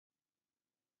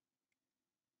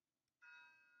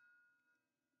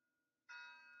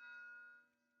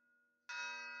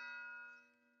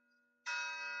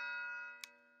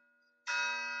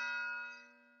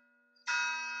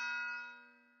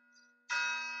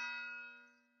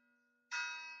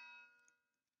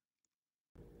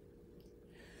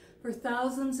For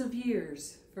thousands of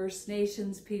years, First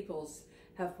Nations peoples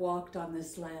have walked on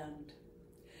this land.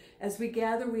 As we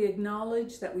gather, we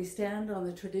acknowledge that we stand on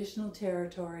the traditional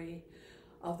territory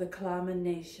of the Klaman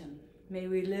Nation. May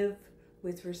we live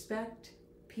with respect,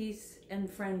 peace, and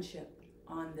friendship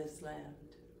on this land.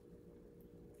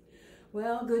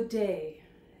 Well, good day,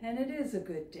 and it is a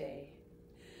good day.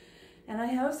 And I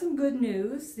have some good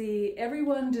news. The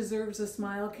Everyone Deserves a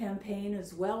Smile campaign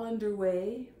is well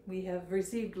underway. We have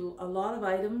received a lot of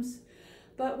items,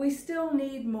 but we still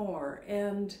need more.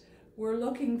 And we're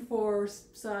looking for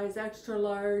size extra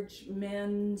large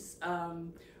men's.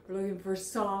 We're looking for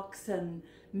socks and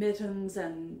mittens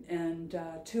and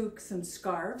toques and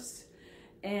scarves.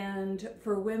 And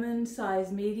for women,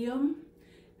 size medium.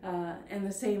 And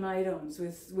the same items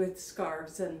with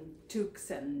scarves and toques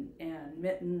and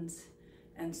mittens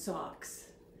and socks.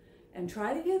 And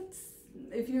try to get,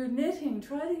 if you're knitting,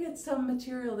 try to get some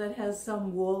material that has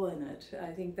some wool in it. I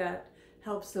think that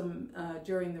helps them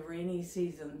during the rainy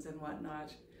seasons and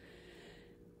whatnot.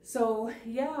 So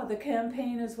yeah, the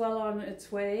campaign is well on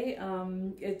its way.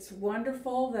 It's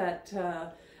wonderful that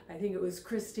I think it was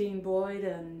Christine Boyd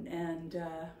and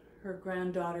her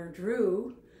granddaughter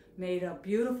Drew made a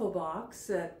beautiful box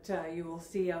that you will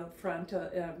see out front,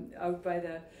 out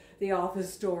by the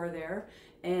office door there.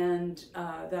 And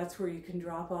that's where you can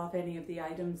drop off any of the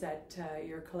items that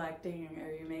you're collecting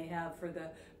or you may have for the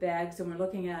bags. And we're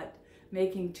looking at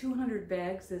making 200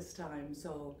 bags this time.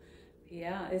 So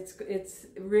yeah, it's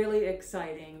really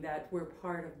exciting that we're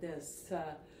part of this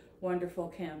wonderful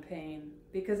campaign,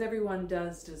 because everyone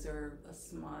does deserve a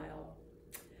smile.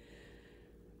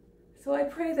 So I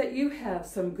pray that you have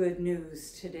some good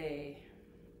news today.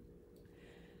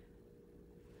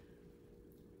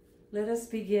 Let us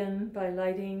begin by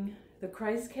lighting the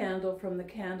Christ candle from the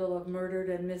candle of murdered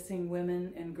and missing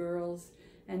women and girls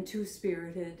and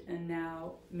two-spirited and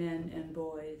now men and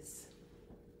boys.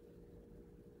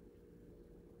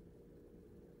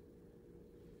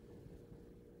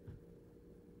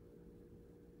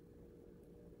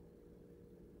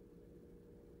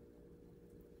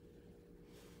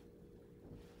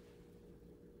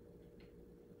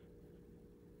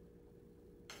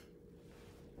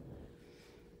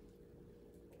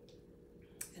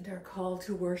 And our call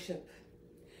to worship.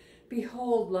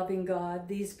 Behold, loving God,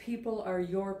 these people are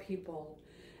your people.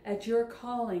 At your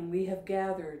calling we have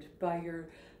gathered. By your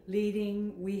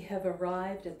leading we have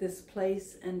arrived at this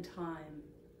place and time.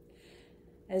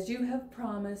 As you have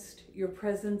promised, your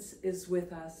presence is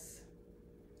with us.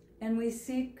 And we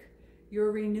seek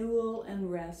your renewal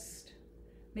and rest.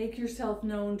 Make yourself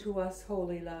known to us,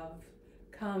 holy love.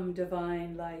 Come,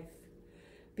 divine life.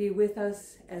 Be with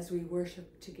us as we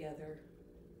worship together.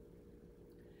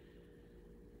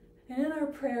 And in our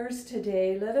prayers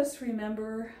today, let us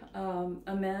remember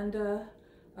Amanda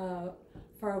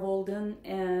Farvolden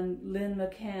and Lynn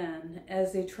McCann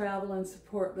as they travel and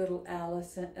support little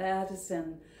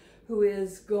Addison, who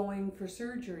is going for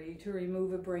surgery to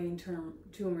remove a brain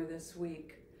tumor this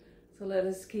week. So let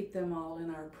us keep them all in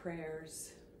our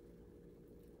prayers.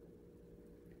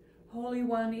 Holy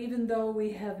One, even though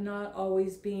we have not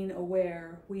always been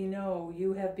aware, we know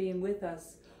you have been with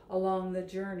us along the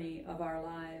journey of our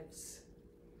lives.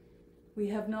 We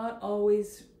have not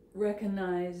always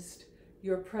recognized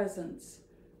your presence,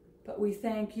 but we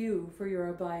thank you for your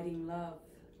abiding love.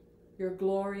 Your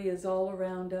glory is all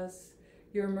around us.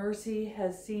 Your mercy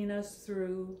has seen us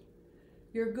through.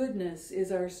 Your goodness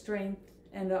is our strength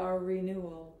and our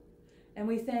renewal. And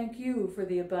we thank you for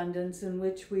the abundance in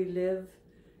which we live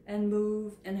and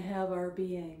move and have our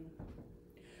being.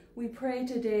 We pray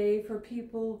today for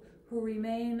people who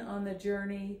remain on the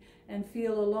journey and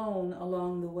feel alone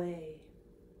along the way.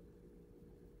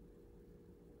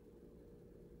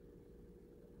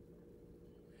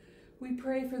 We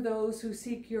pray for those who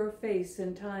seek your face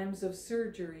in times of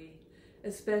surgery.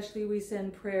 Especially we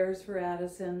send prayers for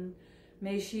Addison.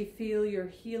 May she feel your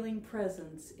healing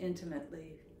presence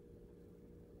intimately.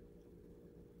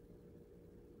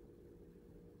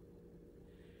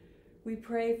 We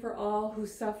pray for all who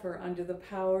suffer under the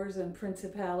powers and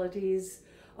principalities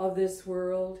of this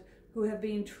world, who have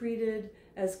been treated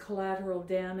as collateral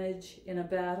damage in a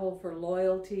battle for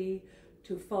loyalty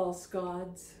to false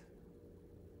gods.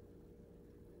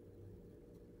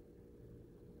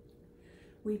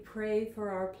 We pray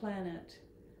for our planet,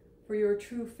 for your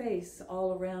true face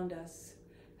all around us.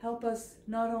 Help us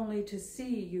not only to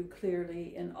see you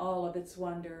clearly in all of its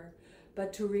wonder,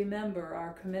 but to remember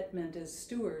our commitment as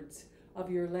stewards of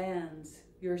your lands,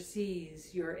 your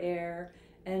seas, your air,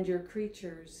 and your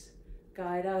creatures.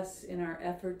 Guide us in our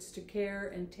efforts to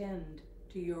care and tend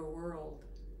to your world.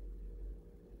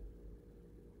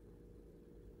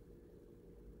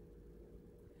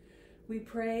 We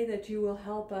pray that you will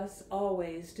help us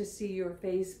always to see your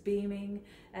face beaming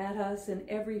at us in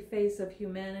every face of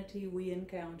humanity we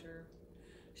encounter.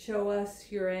 Show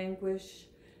us your anguish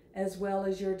as well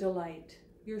as your delight,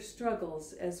 your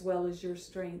struggles as well as your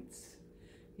strengths,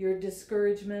 your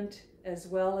discouragement as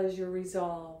well as your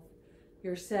resolve,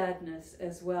 your sadness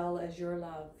as well as your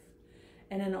love.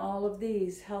 And in all of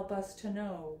these, help us to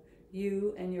know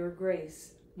you and your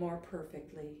grace more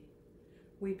perfectly.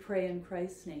 We pray in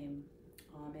Christ's name.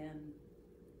 Amen.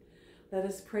 Let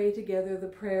us pray together the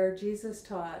prayer Jesus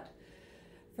taught.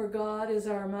 For God is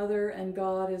our mother, and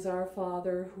God is our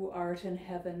Father, who art in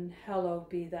heaven. Hallowed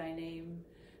be thy name.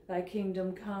 Thy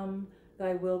kingdom come,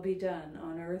 thy will be done,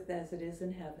 on earth as it is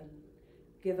in heaven.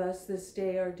 Give us this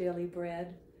day our daily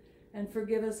bread, and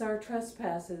forgive us our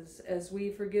trespasses, as we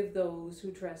forgive those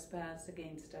who trespass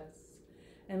against us.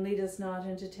 And lead us not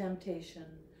into temptation,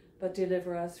 but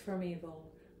deliver us from evil.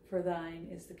 For thine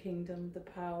is the kingdom, the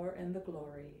power, and the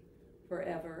glory,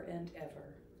 forever and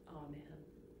ever. Amen.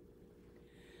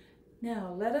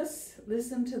 Now, let us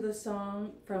listen to the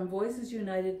song from Voices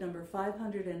United, number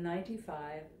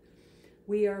 595,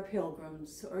 We Are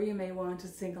Pilgrims, or you may want to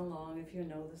sing along if you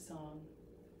know the song.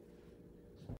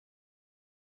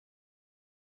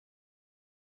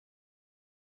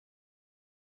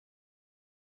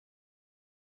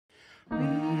 We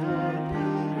are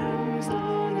pilgrims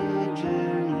on a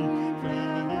journey,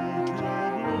 fellow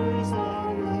travelers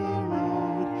on the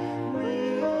road.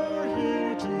 We are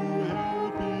here to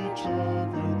help each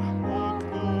other walk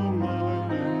the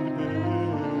mile and bear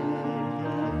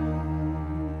the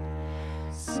load.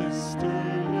 Sister,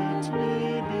 let me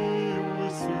be your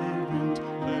servant,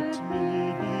 let me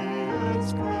be as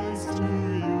Christ to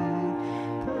you.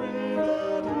 Pray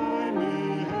that I may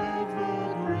have the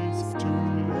grace to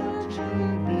let you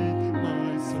be my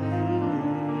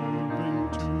servant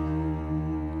too.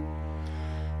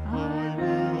 I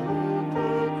will hold the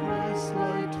Christ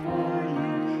light for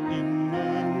you in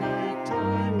the night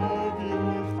time of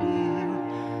your fear.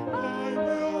 I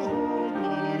will hold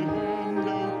my hand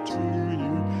out to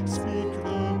you, speak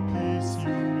the peace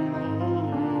you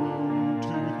long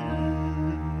to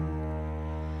hear.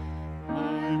 I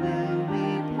will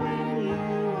weep when you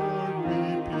are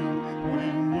weeping,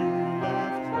 when you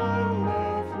laugh, I'll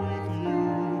laugh with you.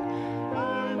 I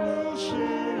will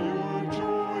share your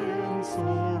joy and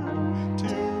sorrow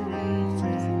till we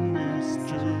sing this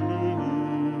journey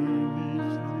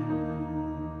through.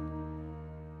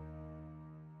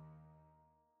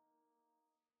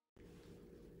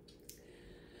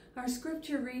 Our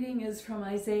scripture reading is from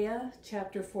Isaiah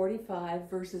chapter 45,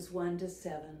 verses 1 to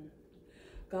 7.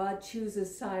 God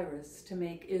chooses Cyrus to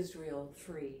make Israel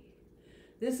free.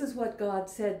 This is what God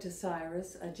said to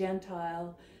Cyrus, a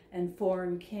Gentile and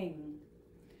foreign king,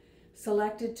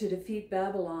 selected to defeat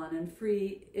Babylon and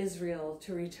free Israel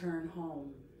to return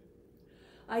home.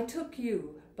 I took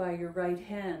you by your right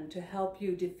hand to help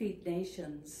you defeat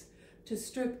nations, to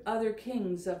strip other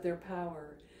kings of their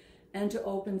power, and to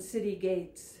open city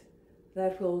gates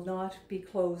that will not be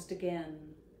closed again.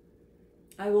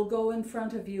 I will go in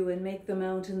front of you and make the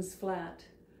mountains flat.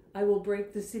 I will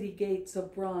break the city gates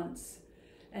of bronze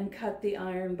and cut the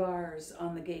iron bars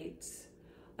on the gates.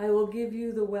 I will give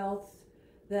you the wealth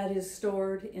that is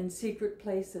stored in secret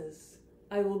places.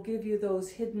 I will give you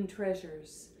those hidden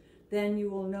treasures. Then you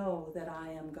will know that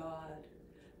I am God,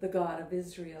 the God of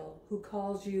Israel, who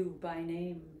calls you by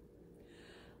name.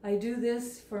 I do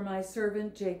this for my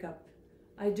servant Jacob.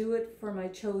 I do it for my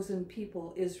chosen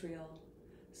people, Israel.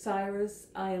 Cyrus,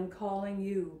 I am calling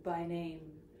you by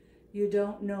name. You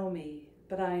don't know me,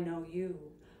 but I know you.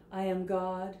 I am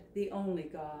God, the only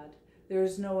God. There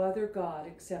is no other God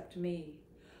except me.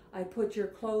 I put your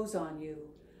clothes on you,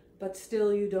 but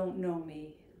still you don't know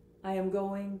me. I am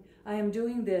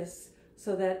doing this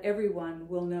so that everyone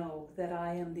will know that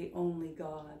I am the only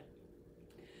God.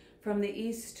 From the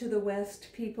east to the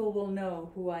west, people will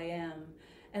know who I am,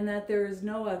 and that there is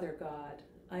no other God.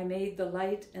 I made the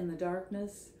light and the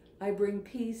darkness. I bring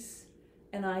peace,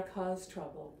 and I cause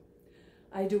trouble.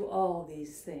 I do all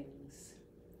these things.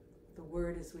 The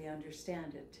word as we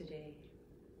understand it today.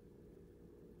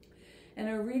 And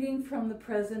our reading from the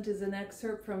present is an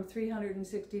excerpt from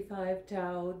 365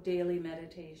 Tao Daily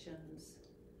Meditations.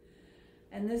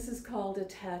 And this is called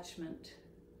Attachment.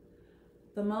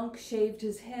 The monk shaved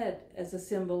his head as a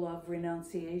symbol of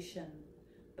renunciation,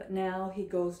 but now he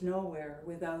goes nowhere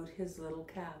without his little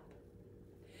cap.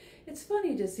 It's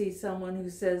funny to see someone who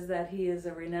says that he is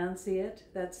a renunciate,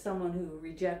 that's someone who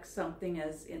rejects something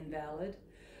as invalid,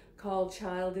 called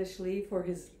childishly for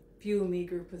his few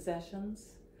meager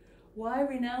possessions. Why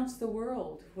renounce the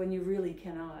world when you really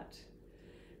cannot?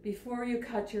 Before you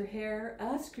cut your hair,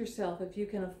 ask yourself if you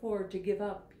can afford to give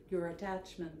up your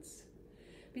attachments.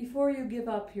 Before you give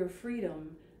up your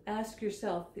freedom, ask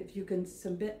yourself if you can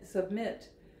submit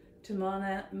to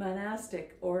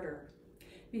monastic order.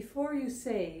 Before you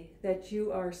say that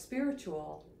you are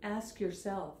spiritual, ask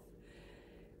yourself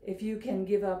if you can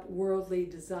give up worldly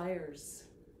desires.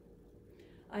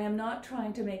 I am not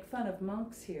trying to make fun of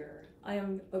monks here. I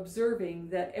am observing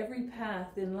that every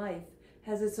path in life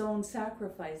has its own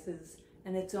sacrifices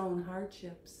and its own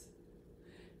hardships.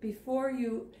 Before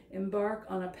you embark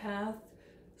on a path,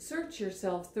 search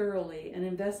yourself thoroughly and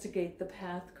investigate the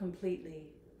path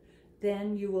completely.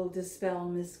 Then you will dispel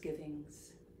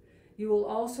misgivings. You will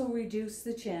also reduce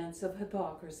the chance of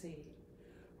hypocrisy.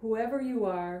 Whoever you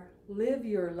are, live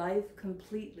your life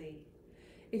completely.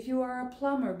 If you are a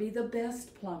plumber, be the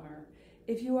best plumber.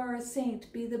 If you are a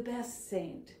saint, be the best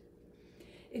saint.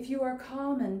 If you are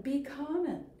common, be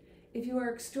common. If you are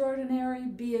extraordinary,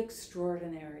 be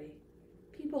extraordinary.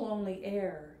 People only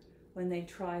err when they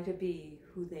try to be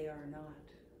who they are not.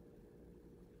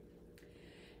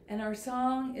 And our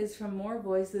song is from More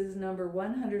Voices, number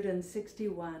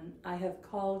 161, I Have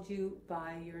Called You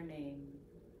by Your Name.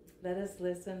 Let us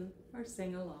listen or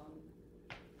sing along.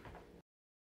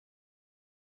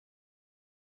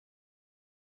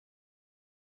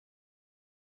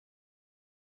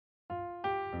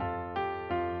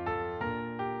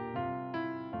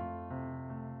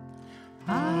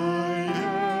 I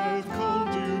have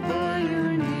called you by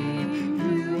your name,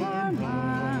 you are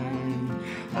mine.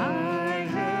 I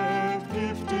have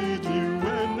gifted you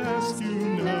and asked you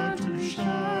now to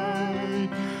shine.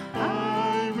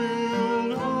 I will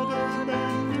not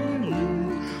abandon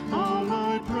you, all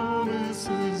my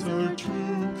promises are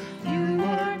true. You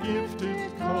are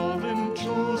gifted, called and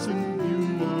chosen,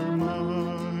 you are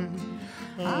mine.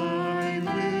 I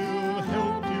will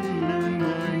help you learn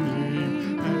my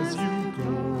name as you go.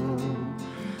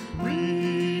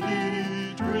 Read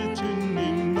it written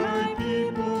in my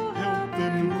people, help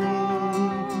them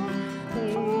grow.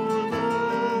 Pour the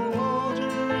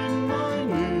water in my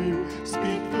name,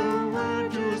 speak the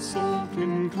word your soul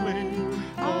can claim.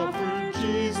 Offer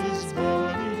Jesus'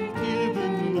 body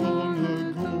given long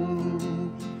ago.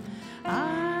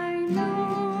 I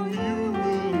know you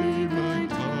will need my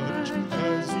touch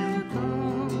as you go.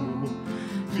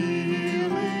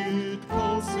 Feel it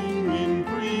pulsing in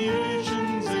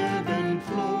creation's ebb and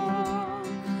flow.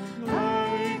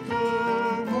 Like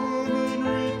a woman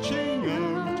reaching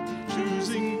out,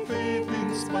 choosing faith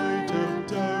in spite of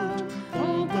doubt.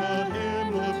 Hold the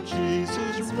hem of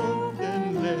Jesus' robe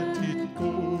and let it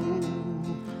go.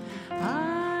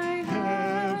 I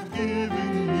have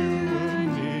given you a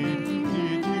name,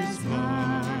 it is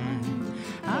mine.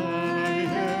 I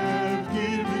have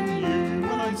given you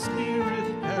my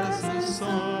spirit as a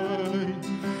sign.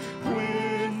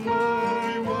 When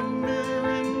I wander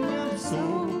in my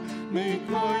soul, make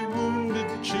my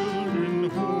wounded children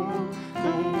whole.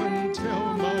 Go and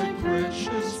tell my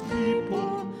precious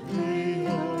people they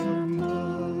are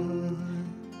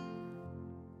mine.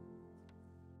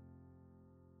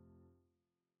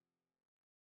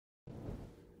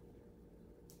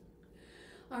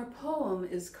 Our poem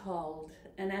is called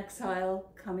An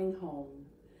Exile Coming Home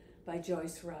by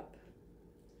Joyce Rupp.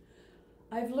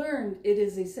 I've learned it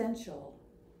is essential,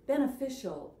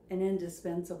 beneficial, and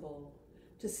indispensable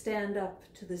to stand up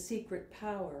to the secret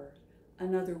power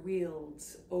another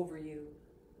wields over you,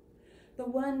 the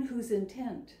one who's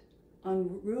intent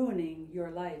on ruining your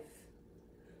life,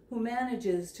 who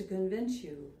manages to convince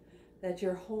you that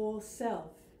your whole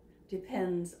self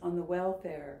depends on the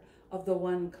welfare of the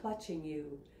one clutching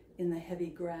you in the heavy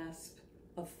grasp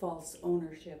of false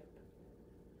ownership.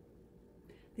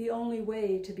 The only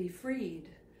way to be freed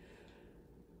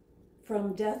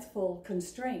from deathful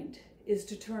constraint is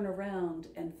to turn around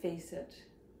and face it,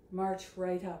 march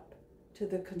right up to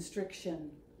the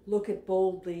constriction, look it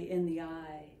boldly in the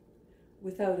eye,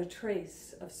 without a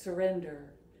trace of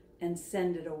surrender, and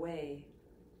send it away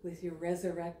with your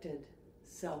resurrected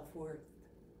self-worth.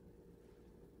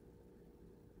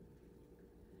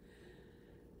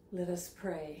 Let us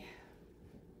pray.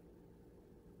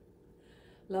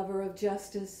 Lover of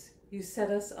justice, you set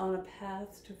us on a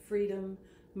path to freedom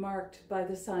marked by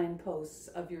the signposts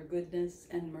of your goodness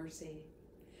and mercy.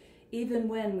 Even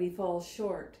when we fall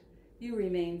short, you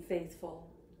remain faithful,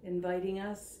 inviting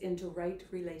us into right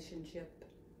relationship.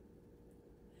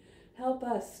 Help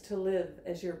us to live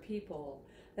as your people,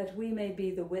 that we may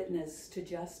be the witness to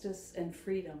justice and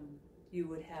freedom you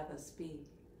would have us be.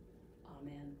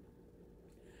 Amen.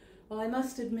 Well, I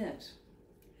must admit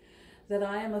that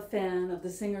I am a fan of the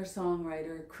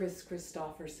singer-songwriter Chris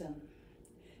Christopherson.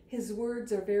 His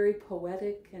words are very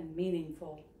poetic and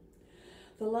meaningful.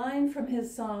 The line from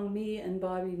his song, Me and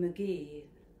Bobby McGee,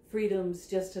 freedom's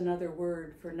just another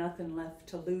word for nothing left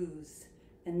to lose,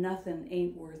 and nothing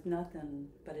ain't worth nothing,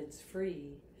 but it's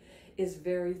free, is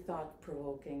very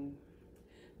thought-provoking.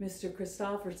 Mr.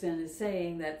 Christopherson is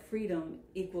saying that freedom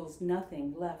equals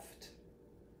nothing left.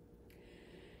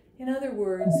 In other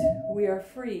words, we are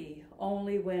free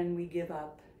only when we give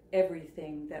up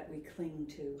everything that we cling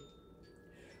to.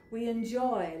 We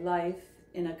enjoy life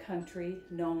in a country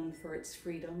known for its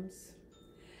freedoms,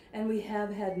 and we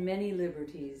have had many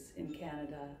liberties in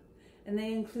Canada, and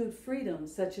they include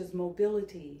freedoms such as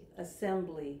mobility,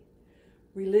 assembly,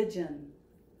 religion,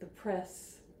 the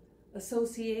press,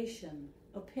 association,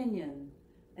 opinion,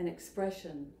 and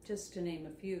expression, just to name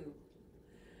a few.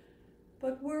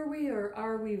 But were we or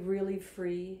are we really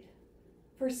free?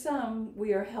 For some,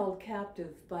 we are held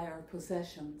captive by our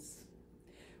possessions.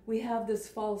 We have this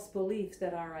false belief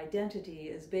that our identity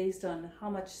is based on how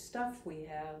much stuff we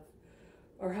have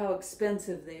or how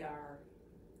expensive they are.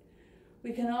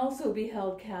 We can also be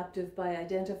held captive by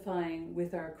identifying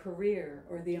with our career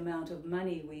or the amount of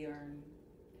money we earn.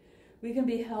 We can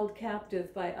be held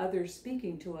captive by others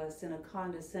speaking to us in a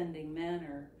condescending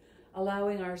manner,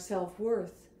 allowing our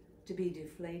self-worth to be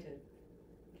deflated.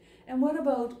 And what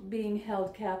about being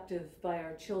held captive by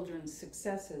our children's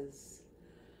successes?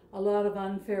 A lot of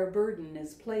unfair burden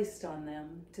is placed on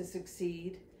them to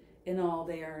succeed in all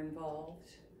they are involved,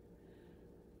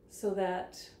 so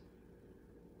that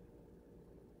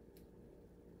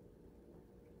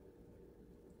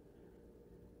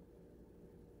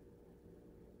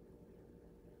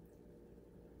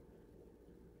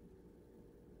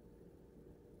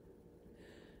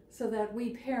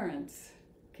we parents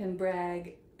can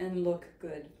brag and look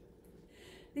good.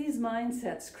 These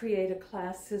mindsets create a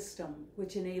class system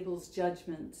which enables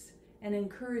judgments and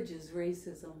encourages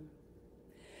racism.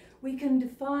 We can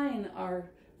define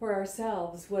for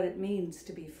ourselves what it means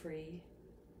to be free.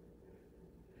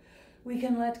 We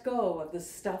can let go of the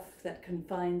stuff that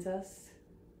confines us,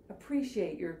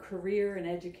 appreciate your career and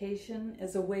education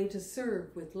as a way to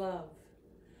serve with love.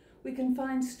 We can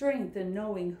find strength in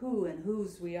knowing who and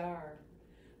whose we are,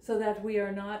 so that we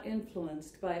are not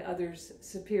influenced by others'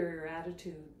 superior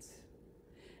attitudes.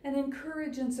 And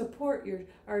encourage and support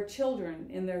our children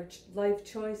in their life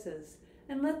choices,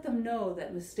 and let them know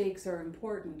that mistakes are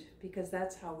important, because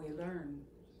that's how we learn.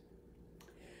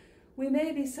 We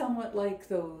may be somewhat like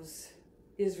those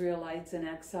Israelites in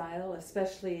exile,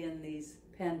 especially in these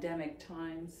pandemic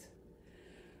times.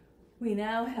 We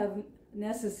now have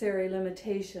necessary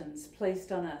limitations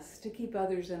placed on us to keep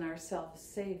others and ourselves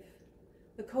safe.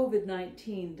 The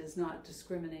COVID-19 does not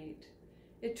discriminate.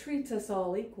 It treats us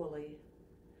all equally.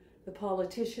 The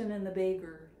politician and the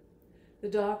beggar, the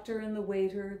doctor and the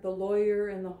waiter, the lawyer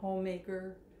and the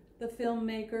homemaker, the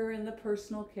filmmaker and the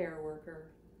personal care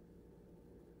worker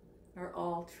are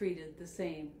all treated the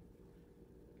same.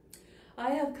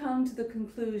 I have come to the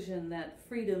conclusion that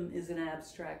freedom is an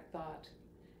abstract thought,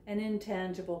 an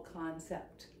intangible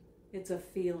concept. It's a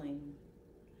feeling.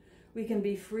 We can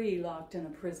be free locked in a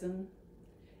prison,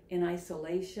 in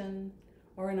isolation,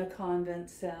 or in a convent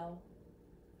cell.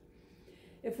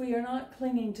 If we are not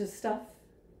clinging to stuff,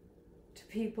 to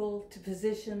people, to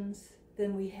positions,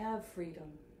 then we have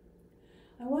freedom.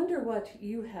 I wonder what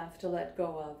you have to let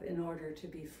go of in order to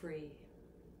be free.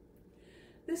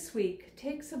 This week,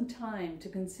 take some time to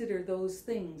consider those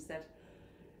things that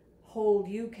hold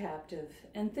you captive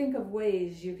and think of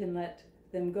ways you can let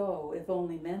them go, if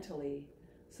only mentally,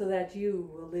 so that you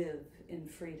will live in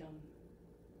freedom.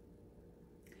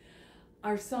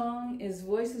 Our song is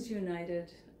Voices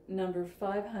United, number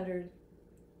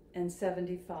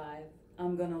 575.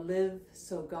 I'm gonna live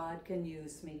so God can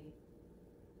use me.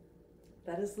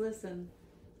 Let us listen,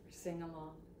 sing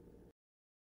along.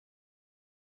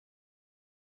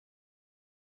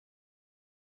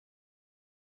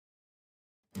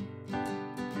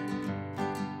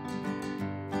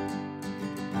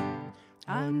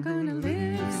 I'm gonna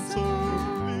live so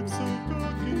God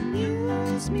can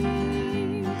use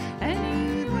me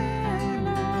anywhere,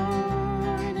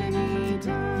 Lord,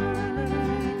 anytime.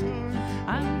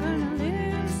 I'm gonna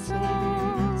live so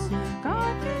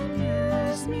God can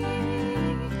use me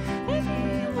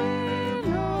anywhere,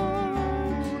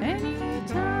 Lord,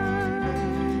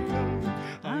 anytime.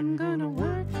 I'm gonna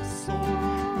work so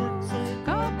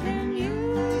God can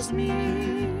use me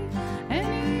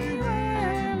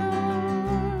anywhere,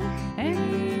 Lord,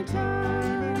 anytime.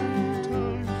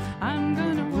 I'm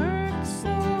gonna work so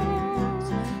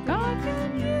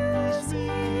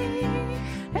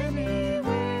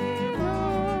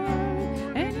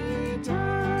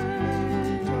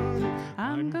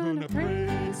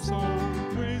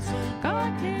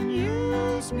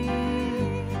use me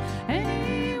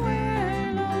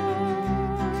anywhere,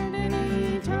 Lord,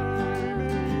 anytime.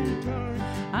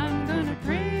 I'm gonna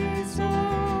praise so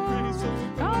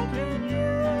God can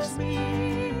use me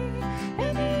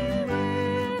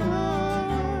anywhere,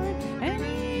 Lord,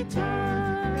 anytime.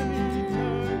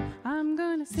 I'm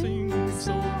gonna sing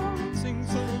so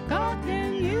God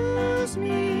can use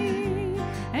me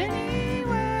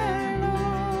anywhere,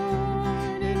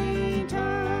 Lord,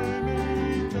 anytime.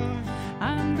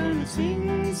 I'm gonna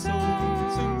sing so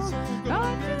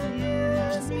God can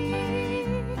use me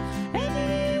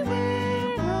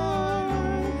anywhere,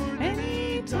 Lord,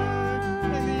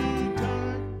 anytime.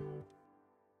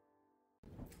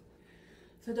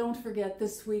 So don't forget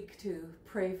this week to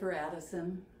pray for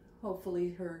Addison.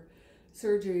 Hopefully her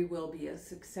surgery will be a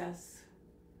success.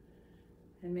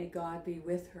 And may God be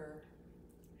with her.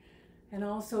 And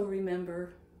also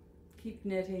remember, keep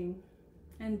knitting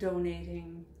and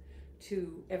donating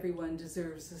to Everyone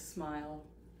Deserves a Smile.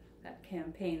 That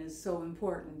campaign is so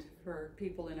important for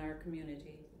people in our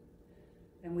community.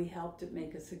 And we helped it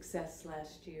make a success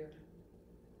last year.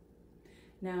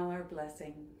 Now our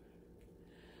blessing.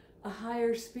 A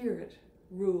higher spirit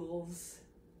rules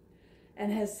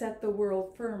and has set the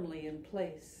world firmly in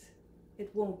place.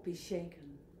 It won't be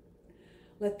shaken.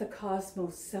 Let the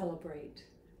cosmos celebrate.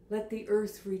 Let the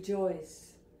earth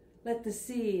rejoice. Let the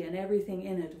sea and everything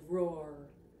in it roar.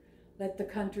 Let the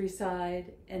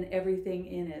countryside and everything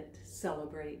in it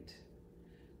celebrate.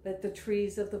 Let the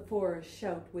trees of the forest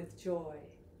shout with joy.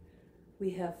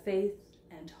 We have faith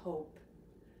and hope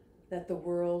that the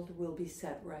world will be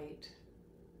set right.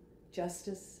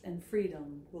 Justice and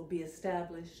freedom will be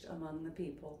established among the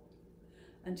people.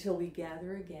 Until we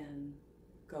gather again,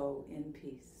 go in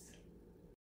peace.